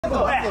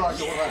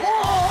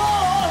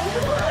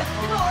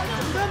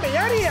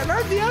やれや、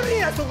まずやれ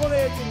や、そこの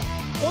やつに。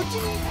こっち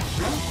に。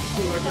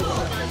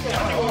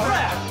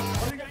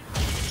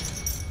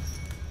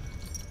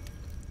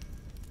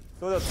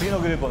それでは次の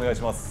グループお願い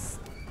します。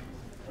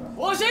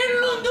おシェン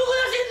ロンどこ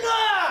だシェンロ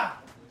ン。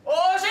お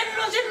シェン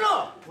ロンシェンロ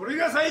ン。俺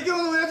が最強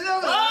の親父な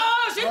んだ。あ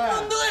あシェン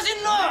ロンどこだシ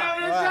ェンロン。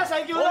親父が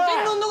最強だ。おシ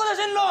ェンロンどこだ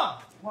シェンロン。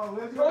お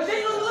シェ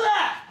ンロンどこだ。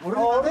俺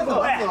だ。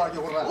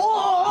おお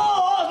お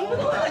お。君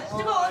の方が一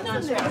番な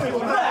んだよ。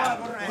ほら。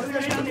俺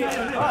が死んでる。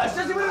あ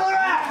久しぶりだほら。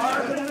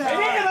え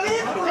えやばい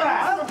やつほら。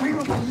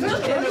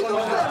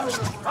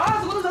あ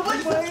そこのどこ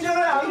にもいいじゃな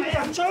い。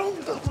やっちゃう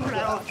んだほ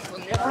ら。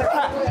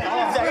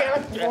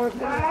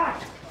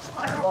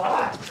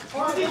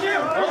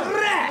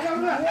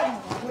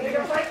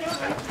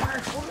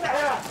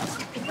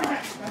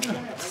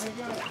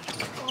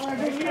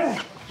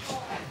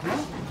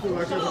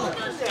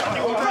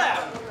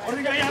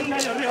俺がやんな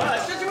いよね。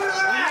久しぶり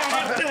だな。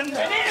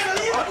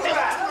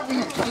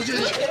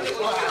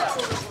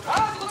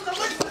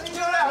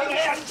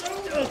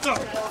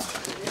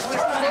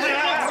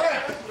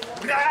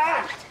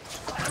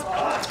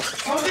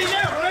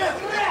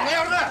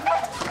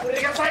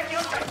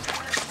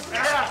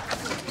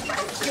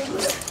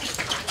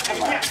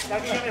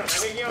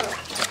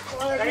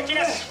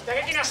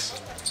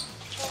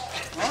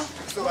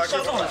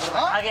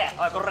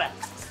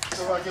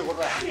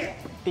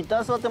一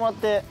旦座ってもらっ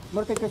て、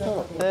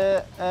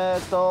で、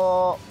ち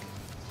ょ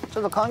っ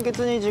と簡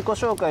潔に自己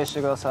紹介し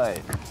てくださ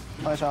い。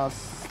お願いしま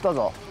す。どう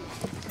ぞ。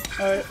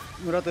はい、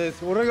村田で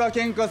す。俺が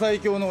喧嘩最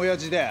強の親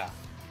父で、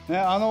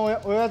ね、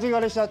親父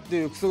狩りしたって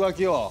いうクソガ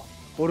キを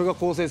俺が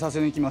更生させ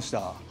に来ました。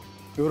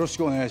よろし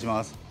くお願いし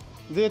ます。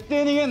絶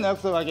対逃げんなよ、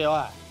クソガキ。おい、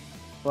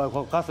お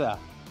い、カス。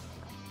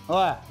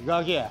おい、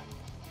ガキ。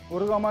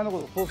俺がお前の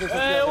こと更生させ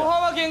てやる。大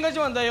幅喧嘩自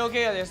慢大暴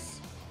れで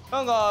す。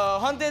なんか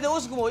判定で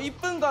惜しくも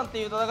1分間って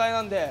いう戦い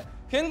なんで、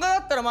喧嘩だ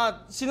ったらま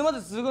あ死ぬまで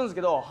続くんです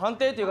けど、判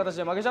定っていう形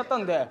で負けちゃった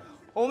んで、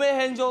おめえ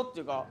返上って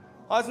いうか、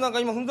あいつなん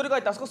か今ふんどり返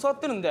ってあそこ座っ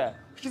てるんで、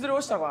引きずり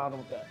落ちたのかなと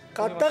思って。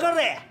買ったから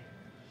ね。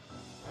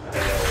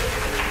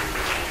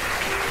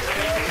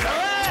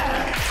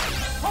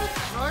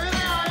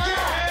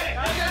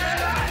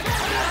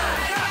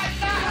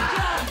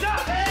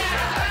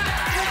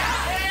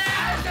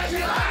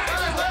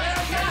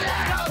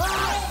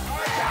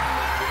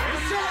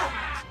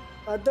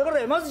だか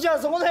らまずじゃあ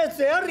そこのや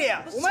つやれ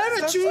や。お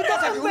前ら中途半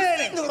端や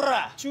ねん。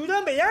中途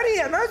半端やれ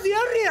や。まずや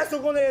れや、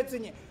そこのやつ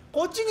に。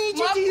こっちにいち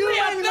いち言う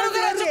前にまず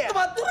やれや。ちょっと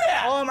待っとれ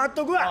や。おい待っ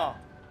とくわ。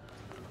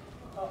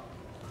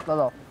どう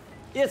ぞ。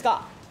いいです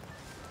か。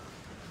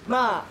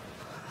まあ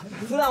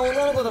普段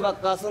女の子とばっ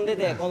か遊んで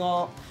て、こ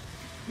の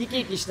生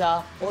き生きし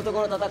た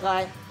男の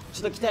戦い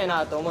ちょっと来たい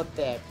なと思っ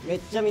てめっ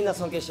ちゃみんな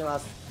尊敬してま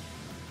す。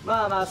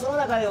まあまあその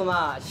中でも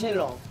まあシェン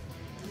ロ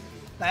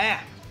ンなんや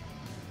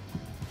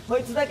こ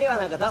いつだけは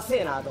なんかダセ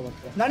えなと思っ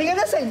て。何が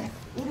ダサいね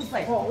ん。うるさ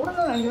い。俺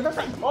の何がダ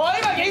サいねん。おい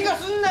今喧嘩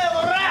すんなよこ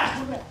ら。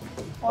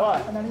お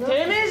い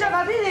てめえじゃ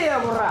勝てねえ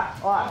よこら。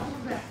おい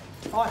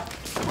おい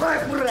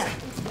これ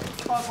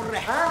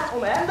あお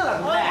前やんとか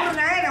これ。おいこれ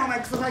何やねんお前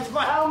クソガキ。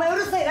あお前う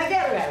るさいだけ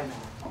やろがよ。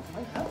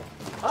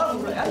あ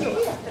これやんよ。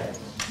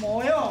も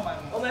うよ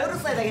お前うる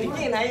さいだけに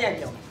手ないやん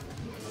けお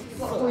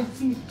前。こい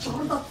つめっちゃ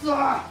腹立つ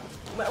わ。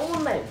お前おも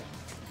んないよ。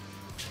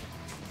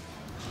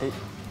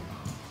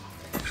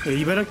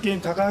茨城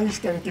県高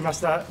石から来まし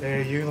た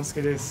祐之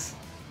介です。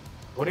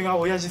俺が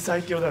親父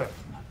最強だよ。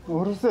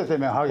うるせえて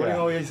めえハゲ。俺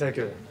が親父最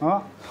強だよ。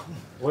あ？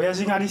親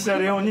父狩りした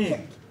レオに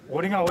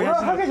俺が親父。俺は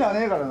ハゲじゃ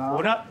ねえからな。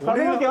俺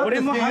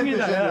もハゲ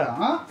だよ。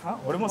あ？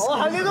俺も好き。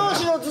ハゲ同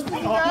士のずっと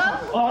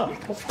か。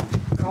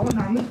顔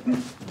何？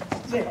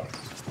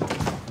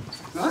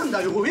なん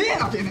だよ、怖え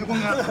なてめえこ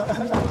んな。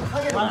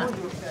ハ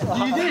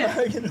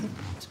ゲの。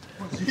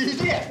じ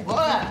じい。おい。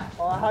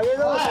ハゲ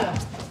同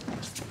士。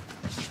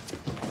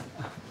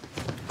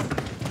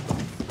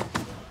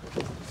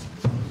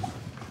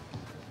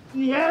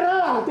や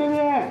ろうてめ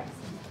え。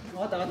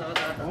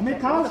おめえ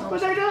顔突っ張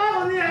りだな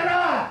この野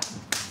郎。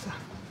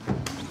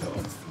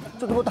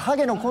ちょっともっとハ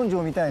ゲの根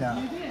性みたいな。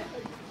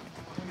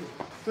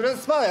とりあえ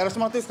ずスパーやらせて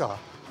もらっていいですか。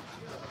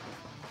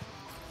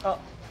あ、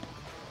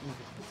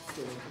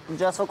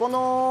じゃあそこ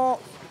の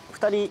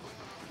2人、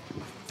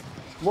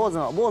坊主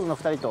の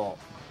2人と、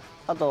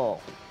あと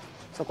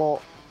そ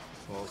こ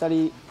2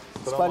人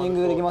スパーリ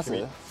ングできます？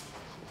で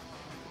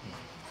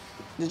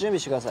準備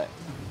してください。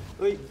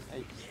おい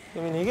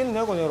逃げん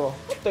なよこの野郎。ほ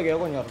っとけよ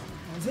この野郎。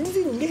全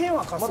然逃げへん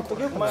わかす。クソ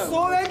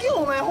ガキ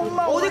お前ほん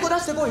ま。おでこ出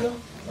してこいよ。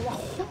お前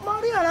ほんま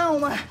あれやなお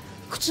前。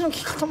口の利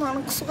き方も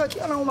クソガキ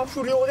やなお前。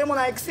不良でも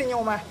ないくせに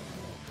お前。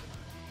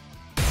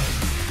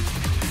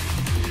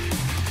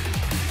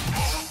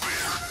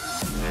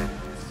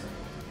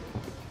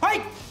は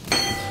い。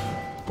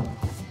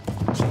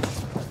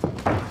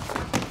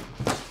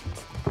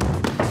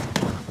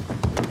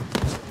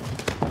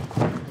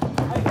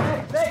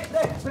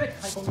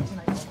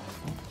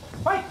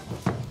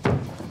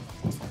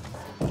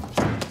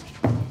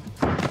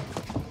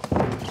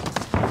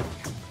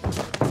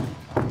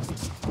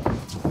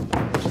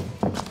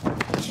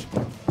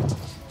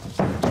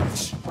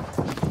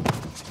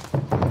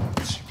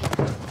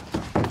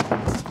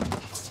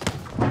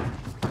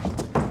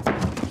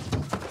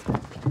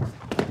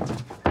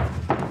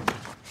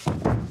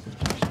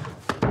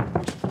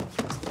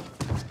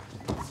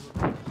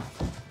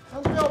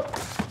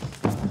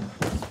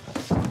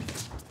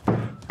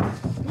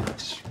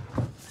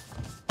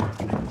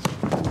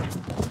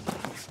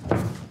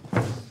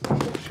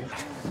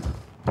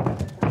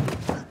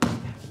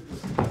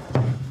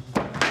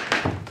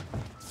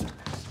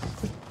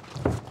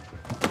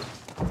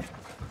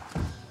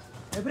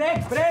ブレ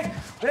イクブレイク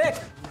ブレイク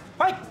フ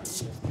ァイト。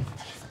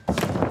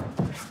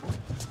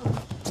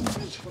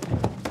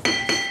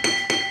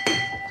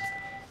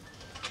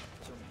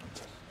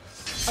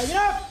はい、ミラ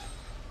ー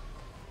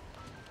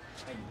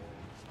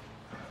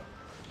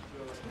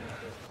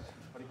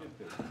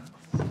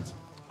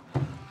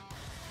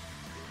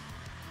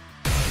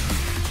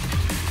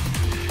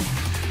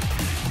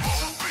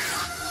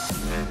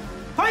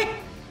はい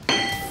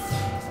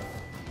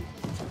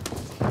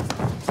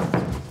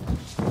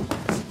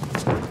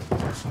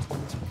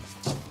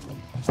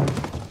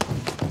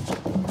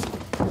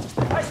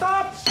はい、ストッ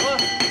プ。おい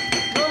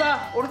どう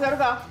だ俺とやる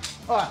か。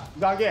おい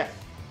ガキおい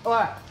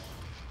は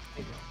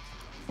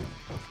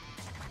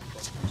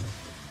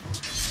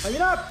い、ミ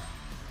ラー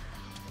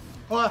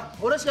おい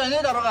俺しかいね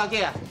えだろガキ。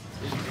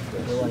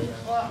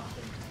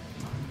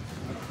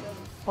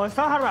おい、佐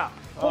原、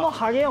この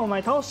ハゲお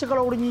前倒してか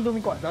ら俺に挑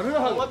みこい。誰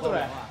がハゲ待っと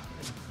れ。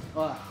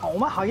おいお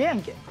前ハゲや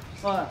んけ。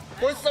おい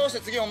こいつ倒し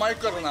て次お前行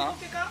くからな。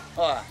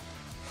おい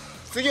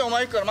次お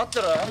前行くから待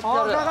ってろよ。か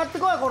かって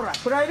こいこら。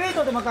プライベー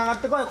トでもかかっ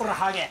てこいこら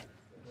ハゲ。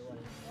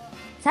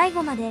最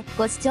後まで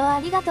ご視聴あ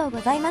りがとうご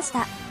ざいまし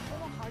た。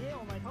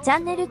チャ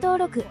ンネル登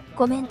録、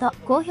コメント、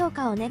高評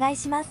価お願い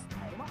します。